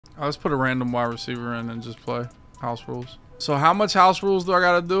Let's put a random wide receiver in and just play house rules. So how much house rules do I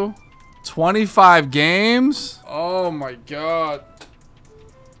gotta do? 25 games? Oh my god.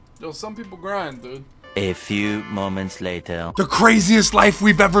 Yo, some people grind, dude. A few moments later. The craziest life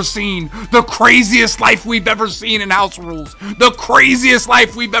we've ever seen. The craziest life we've ever seen in house rules. The craziest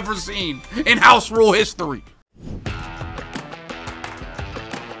life we've ever seen in house rule history.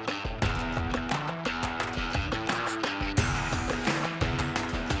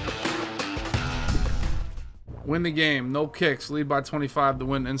 Win the game, no kicks, lead by 25 to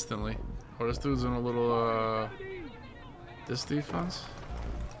win instantly. Oh, this dude's in a little, this defense?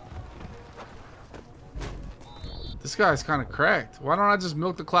 This guy's kind of cracked. Why don't I just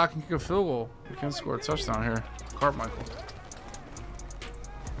milk the clock and kick a field goal? We can score a touchdown here. Carmichael.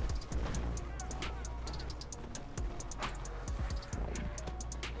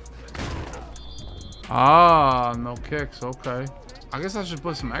 Ah, no kicks, okay. I guess I should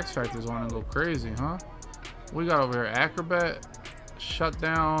put some X factors on and go crazy, huh? We got over here acrobat,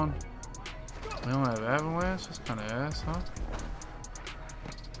 shutdown. We don't have avalanche. That's kind of ass, huh?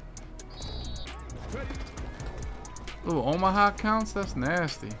 Ooh, Omaha counts? That's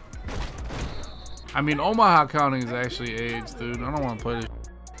nasty. I mean, Omaha counting is actually AIDS, dude. I don't want to play this.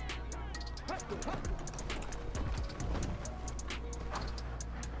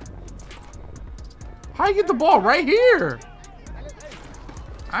 How you get the ball right here?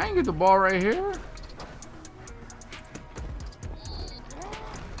 I ain't get the ball right here.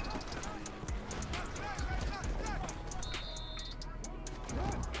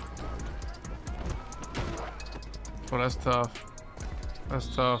 Oh, that's tough. That's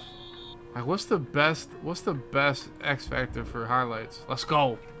tough. Like, what's the best X factor for highlights? Let's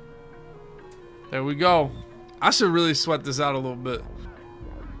go. There we go. I should really sweat this out a little bit.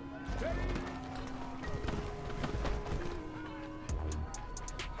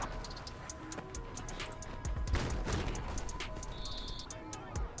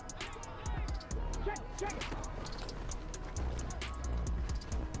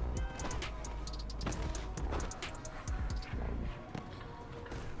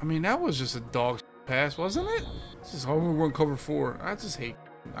 I mean, that was just a dog pass, wasn't it? This is home run cover 4. I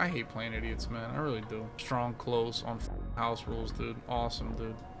hate playing idiots, man. I really do. Strong close on house rules, dude. Awesome,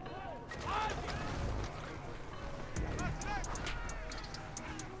 dude.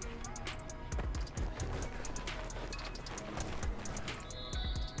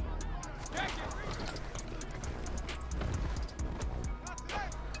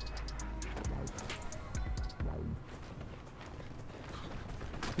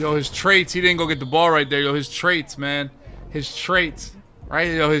 Yo, his traits. He didn't go get the ball right there. Yo, his traits, man. His traits.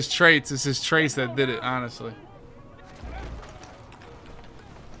 Right? Yo, his traits. It's his traits that did it, honestly.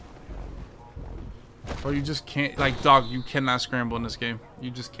 Bro, you just can't. Like, dog, you cannot scramble in this game.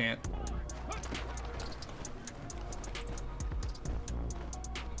 You just can't.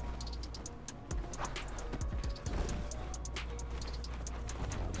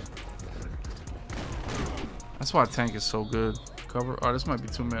 That's why Tank is so good. Cover. Oh, this might be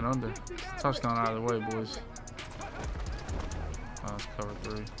 2 men under. Touchdown out of the way, boys. Oh, it's cover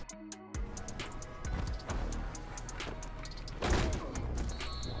 3.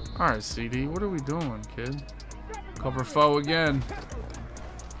 All right, Ceedee, what are we doing, kid? Cover foe again.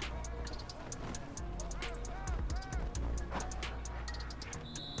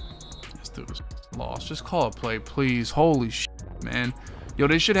 This dude is lost. Just call a play, please. Holy shit, man. Yo,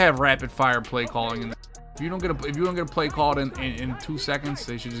 they should have rapid fire play calling in there. If you don't get a play called in 2 seconds,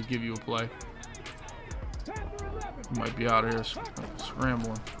 they should just give you a play. You might be out of here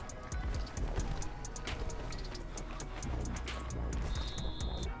scrambling.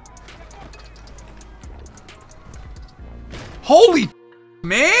 Holy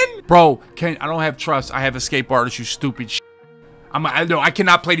man, bro! I don't have trust. I have escape artist. You stupid shit. I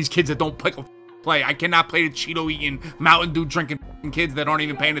cannot play these kids that don't pick a play. I cannot play the Cheeto eating, Mountain Dew drinking kids that aren't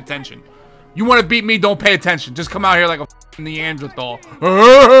even paying attention. You want to beat me? Don't pay attention. Just come out here like a Neanderthal.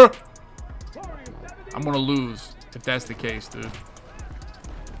 I'm gonna lose if that's the case, dude.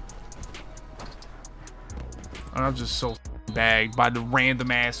 And I'm just so bagged by the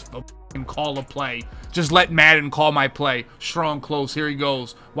random ass call a play. Just let Madden call my play. Strong close. Here he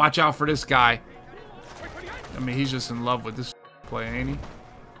goes. Watch out for this guy. I mean, he's just in love with this play, ain't he?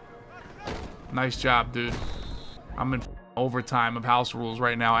 Nice job, dude. I'm in overtime of house rules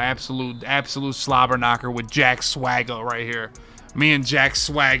right now. Absolute slobber knocker with Jack Swagger right here. Me and Jack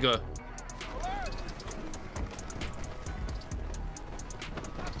Swagger.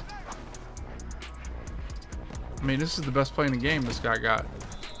 I mean, this is the best play in the game this guy got.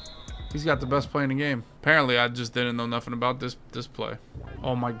 He's got the best play in the game. Apparently, I just didn't know nothing about this play.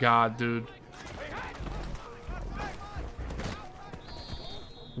 Oh my god, dude.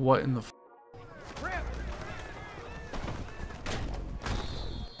 What in the f?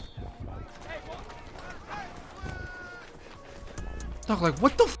 Dog, like,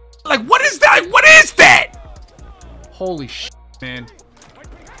 what the f? Like, what is that? What is that? Holy shit, man.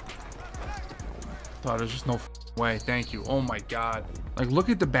 Thought there's just no way. Thank you. Oh my god. Like, look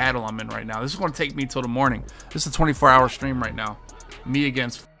at the battle I'm in right now. This is going to take me till the morning. This is a 24-hour stream right now. Me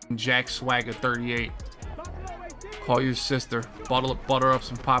against Jack Swagger 38. Call your sister. Butter up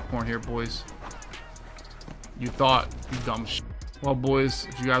some popcorn here, boys. You thought, you dumb shit. Well, boys,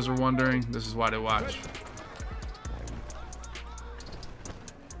 if you guys are wondering, this is why they watch.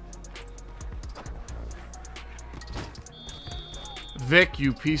 Vic,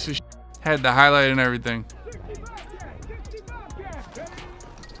 you piece of shit. Had the highlight and everything.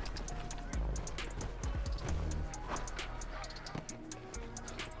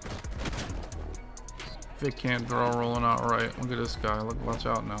 Vic can't throw, rolling out right. Look at this guy. Look, watch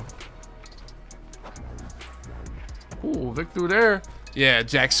out now. Ooh, Vic through there. Yeah,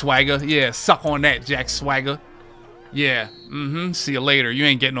 Jack Swagger. Yeah, suck on that, Jack Swagger. Yeah. See you later. You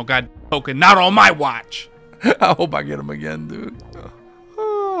ain't getting no goddamn token. Not on my watch. I hope I get him again, dude.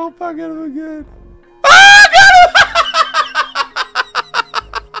 Oh, I hope I get him again. Oh, I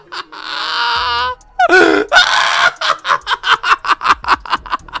got him!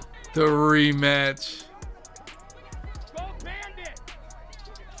 The rematch.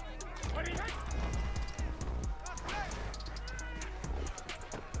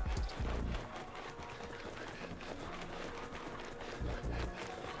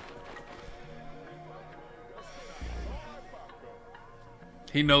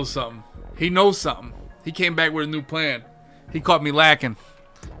 He knows something. He knows something. He came back with a new plan. He caught me lacking.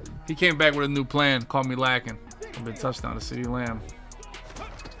 He came back with a new plan. Caught me lacking. A big touchdown to Ceedee Lamb.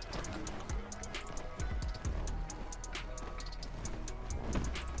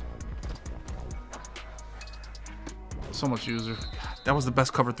 So much user. That was the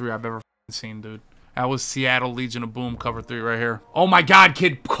best cover 3 I've ever seen, dude. That was Seattle Legion of Boom cover 3 right here. Oh my god,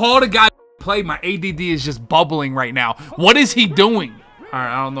 kid. Call the guy play. My ADD is just bubbling right now. What is he doing? Alright,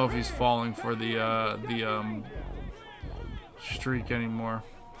 I don't know if he's falling for the streak anymore.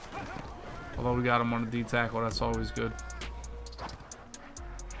 Although we got him on a D tackle, that's always good.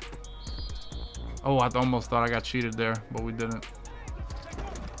 Oh, I almost thought I got cheated there, but we didn't.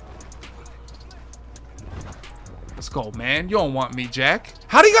 Let's go, man. You don't want me, Jack.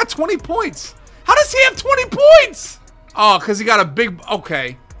 How do you got 20 points? How does he have 20 points? Oh, because he got a big...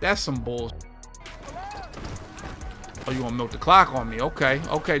 Okay, that's some bullshit. Oh, you want to milk the clock on me? Okay.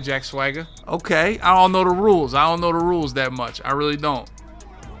 Okay, Jack Swagger. Okay. I don't know the rules. I don't know the rules that much. I really don't.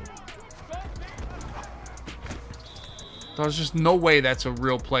 There's just no way that's a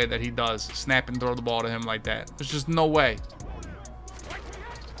real play that he does. Snap and throw the ball to him like that. There's just no way.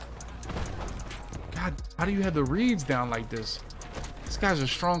 God, how do you have the reads down like this? This guy's a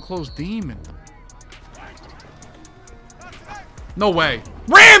strong, close demon. No way.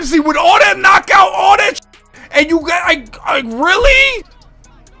 Ramsey with all that knockout, all that shit. And you got, like, really?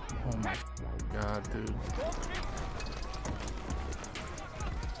 Oh my god, dude.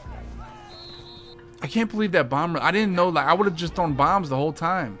 I can't believe that bomb. I didn't know, like, I would have just thrown bombs the whole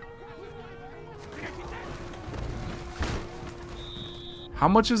time. How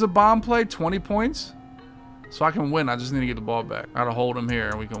much is a bomb play? 20 points? So I can win. I just need to get the ball back. I gotta hold him here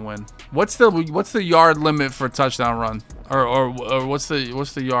and we can win. What's the yard limit for touchdown run? Or what's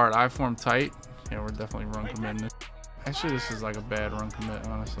the yard? I form tight. Yeah, we're definitely run committing it. Actually, this is like a bad run commit,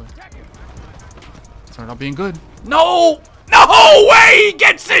 honestly. Turned out being good. No! No way! He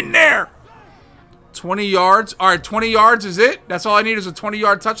gets in there! 20 yards. All right, 20 yards is it? That's all I need is a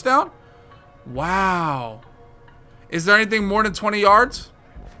 20-yard touchdown? Wow. Is there anything more than 20 yards?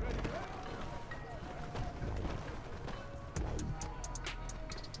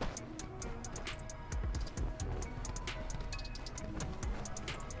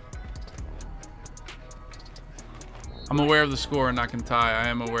 I'm aware of the score and I can tie. I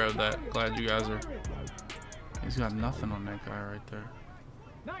am aware of that. Glad you guys are. He's got nothing on that guy right there.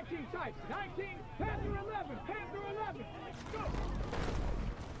 19 types. 19, Panther 11, Panther 11. Go.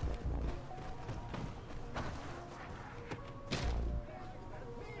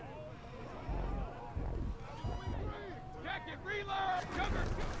 Jacket, reload. Cover.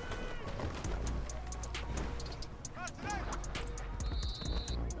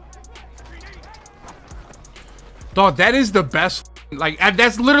 Dog, that is the best. Like,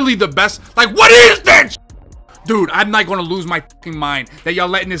 that's literally the best. Like, what is that? Dude, I'm not going to lose my fucking mind that y'all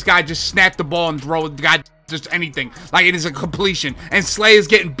letting this guy just snap the ball and throw the guy just anything. Like, it is a completion. And Slay is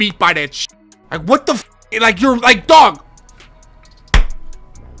getting beat by that shit. Like, what the f? Like, you're like, dog.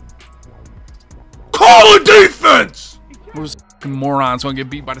 Call a defense! Those fucking morons gonna get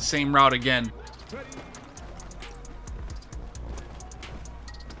beat by the same route again.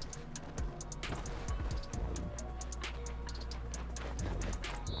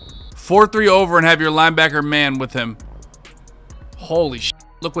 "4-3 over and have your linebacker man with him." Holy shit.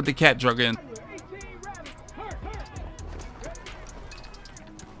 Look what the cat drug in.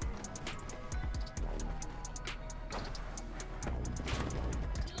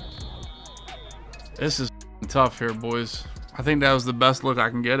 This is tough here, boys. I think that was the best look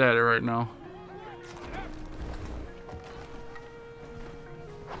I can get at it right now.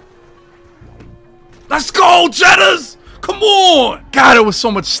 Let's go, Jettas! Come on! God, it was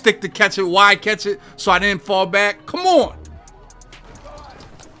so much stick to catch it. Why catch it? So I didn't fall back. Come on!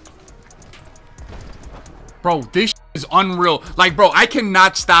 Bro, this shit is unreal. Like, bro, I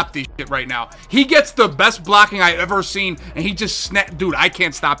cannot stop this shit right now. He gets the best blocking I've ever seen, and he just snap. Dude, I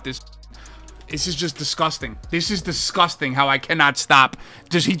can't stop this. This is just disgusting. This is disgusting how I cannot stop.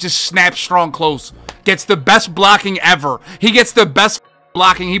 He just snaps strong close. Gets the best blocking ever. He gets the best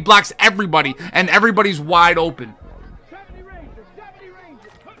blocking. He blocks everybody, and everybody's wide open.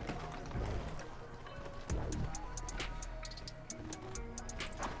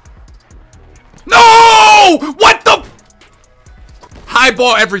 No! What the? High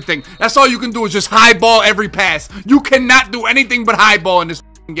ball everything. That's all you can do is just high ball every pass. You cannot do anything but high ball in this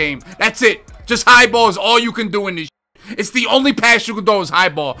game. That's it. Just high ball is all you can do in this. It's the only pass you can throw is high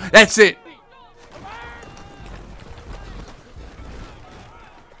ball. That's it.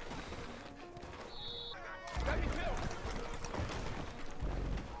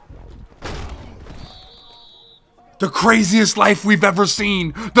 The craziest life we've ever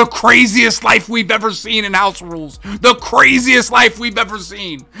seen. The craziest life we've ever seen in house rules. The craziest life we've ever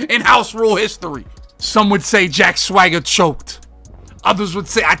seen in house rule history. Some would say Jack Swagger choked. Others would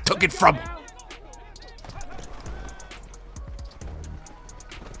say I took it from him.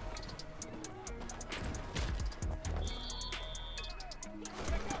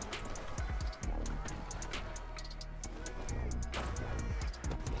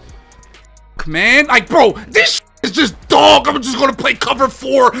 Man, like, bro, this is just dog. I'm just gonna play cover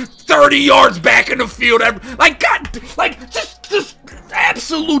 4, 30 yards back in the field. Like, God, like, just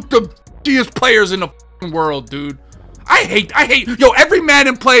absolute the biggest players in the world, dude. I hate, yo, every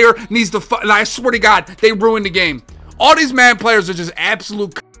Madden player needs to, I swear to God, they ruined the game. All these Madden players are just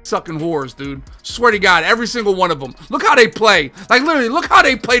absolute sucking whores, dude. Swear to God, every single one of them. Look how they play. Like, literally, look how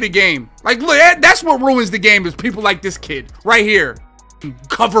they play the game. Like, look, that's what ruins the game is people like this kid right here.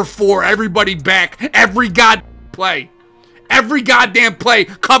 Cover 4, everybody back, every god play. Every goddamn play,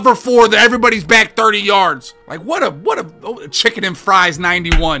 cover 4, that everybody's back 30 yards. Like, what a chicken and fries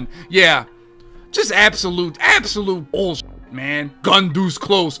 91. Yeah. Just absolute bullshit, man. Gun deuce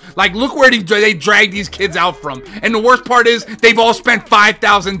close. Like, look where they drag these kids out from. And the worst part is, they've all spent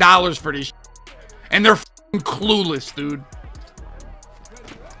 $5,000 for this shit. And they're f***ing clueless, dude.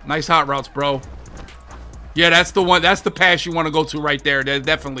 Nice hot routes, bro. Yeah, that's the one. That's the pass you want to go to right there.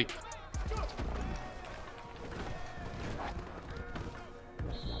 Definitely.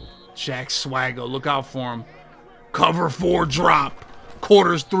 Jack Swagger, look out for him. Cover 4 drop.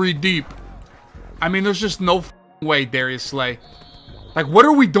 Quarters 3 deep. I mean, there's just no way, Darius Slay. Like, what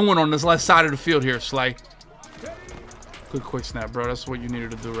are we doing on this left side of the field here, Slay? Good quick snap, bro. That's what you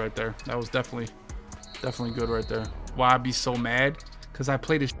needed to do right there. That was definitely good right there. Why I be so mad? Because I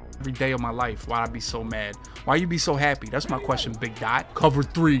play this every day of my life. Why I be so mad? Why you be so happy? That's my question, Big Dot. Cover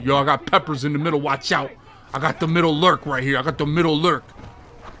 3. Yo, I got peppers in the middle. Watch out. I got the middle lurk right here. I got the middle lurk.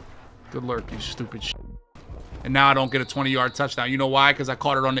 Good lurk, you stupid shit. And now I don't get a 20-yard touchdown. You know why? Because I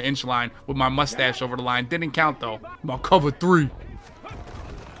caught it on the inch line with my mustache over the line. Didn't count, though. I'm going to cover 3.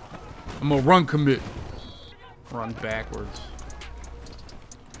 I'm going to run commit. Run backwards.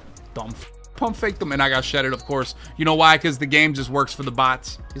 Dumb. Pump fake them, and I got shedded, of course. You know why? Because the game just works for the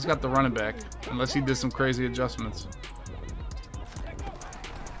bots. He's got the running back. Unless he did some crazy adjustments.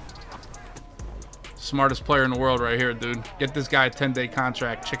 Smartest player in the world right here, dude. Get this guy a 10-day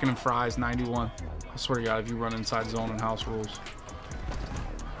contract. Chicken and fries, 91. I swear to God, if you run inside zone and house rules.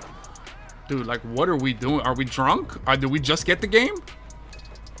 Dude, like, what are we doing? Are we drunk? Did we just get the game?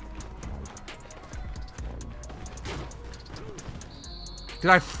 Did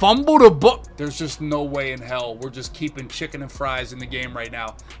I fumble the book? There's just no way in hell we're just keeping chicken and fries in the game right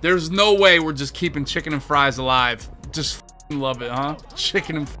now. There's no way we're just keeping chicken and fries alive. Just love it, huh?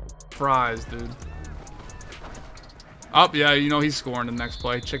 Chicken and fries, dude. Oh, yeah, you know he's scoring the next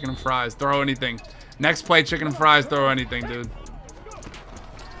play. Chicken and fries. Throw anything. Next play, chicken and fries, throw anything, dude.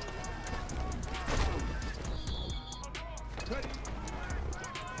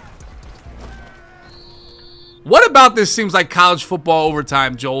 What about this seems like college football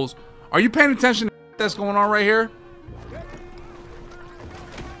overtime, Joels? Are you paying attention to that's going on right here?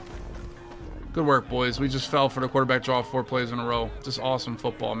 Good work, boys. We just fell for the quarterback draw 4 plays in a row. Just awesome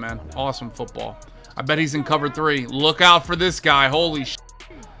football, man. Awesome football. I bet he's in cover 3. Look out for this guy. Holy shit.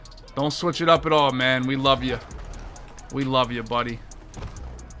 Don't switch it up at all, man. We love you. We love you, buddy.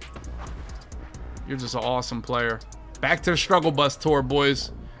 You're just an awesome player. Back to the struggle bus tour,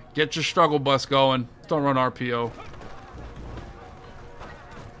 boys. Get your struggle bus going. Don't run RPO.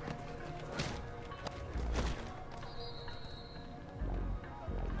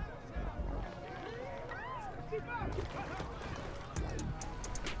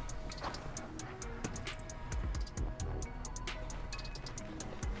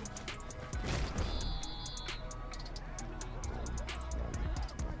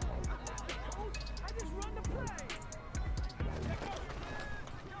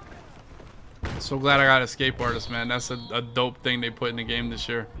 So glad I got escape artist, man. That's a dope thing they put in the game this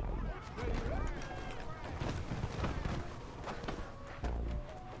year.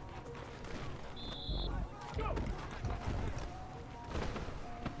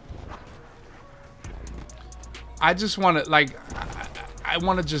 I just want to, like, I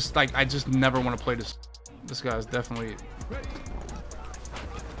want to just, like, I just never want to play this. This guy's definitely...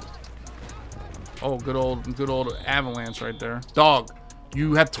 Oh, good old avalanche right there. Dog.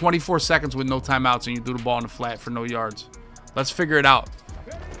 You have 24 seconds with no timeouts and you threw the ball in the flat for no yards. Let's figure it out.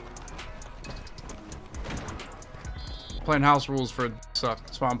 Playing house rules for a suck.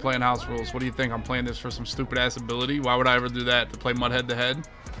 That's why I'm playing house rules. What do you think? I'm playing this for some stupid ass ability? Why would I ever do that? To play mud head to head?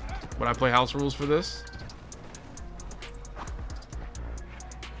 Would I play house rules for this?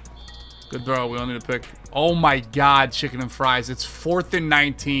 Good throw. We only need to pick. Oh my God, chicken and fries. It's 4th and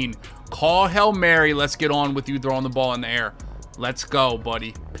 19. Call Hail Mary. Let's get on with you throwing the ball in the air. Let's go,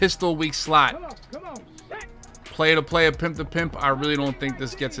 buddy. Pistol weak slot. Come on. Play to play, a pimp to pimp. I really don't think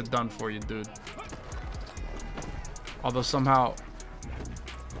this gets it done for you, dude. Although somehow...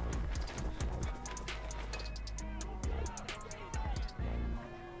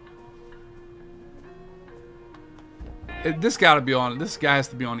 This gotta be on... This guy has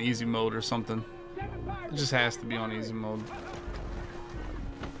to be on easy mode or something. It just has to be on easy mode.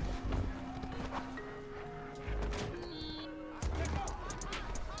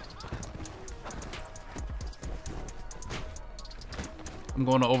 I'm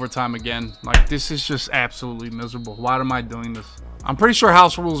going to overtime again. Like, this is just absolutely miserable. Why am I doing this? I'm pretty sure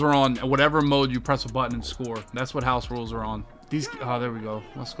house rules are on whatever mode you press a button and score. That's what house rules are on. These... Oh, there we go.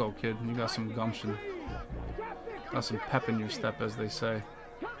 Let's go, kid. You got some gumption. Got some pep in your step, as they say.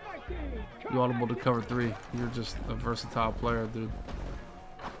 You audible to cover 3. You're just a versatile player, dude.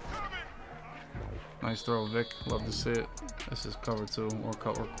 Nice throw, Vic. Love to see it. This is cover 2 or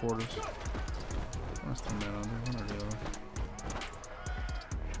quarters. Where's the man under? One or the other.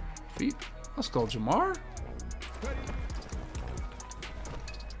 Feet. Let's go, Jamar.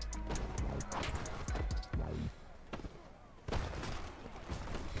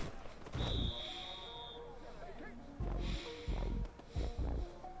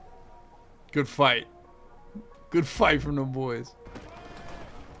 Good fight. Good fight from the boys.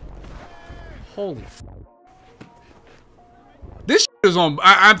 Holy f. This shit is on...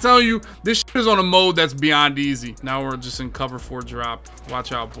 I'm telling you, this shit is on a mode that's beyond easy. Now we're just in cover 4 drop.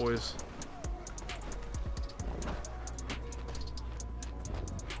 Watch out, boys.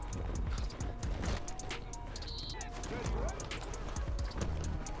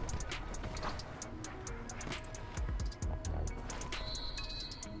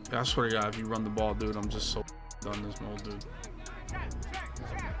 I swear to God, if you run the ball, dude, I'm just so done this mode, dude.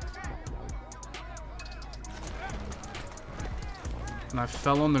 And I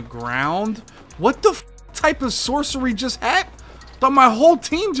fell on the ground? What the type of sorcery just happened? Thought my whole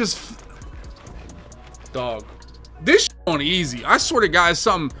team just... Dog. This shit on easy. I swear to God, it's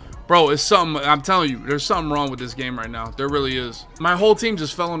something... Bro, it's something... I'm telling you, there's something wrong with this game right now. There really is. My whole team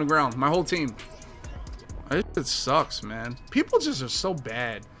just fell on the ground. My whole team. It sucks, man. People just are so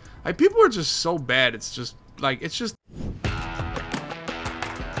bad. Like, people are just so bad. It's just... Like, it's just...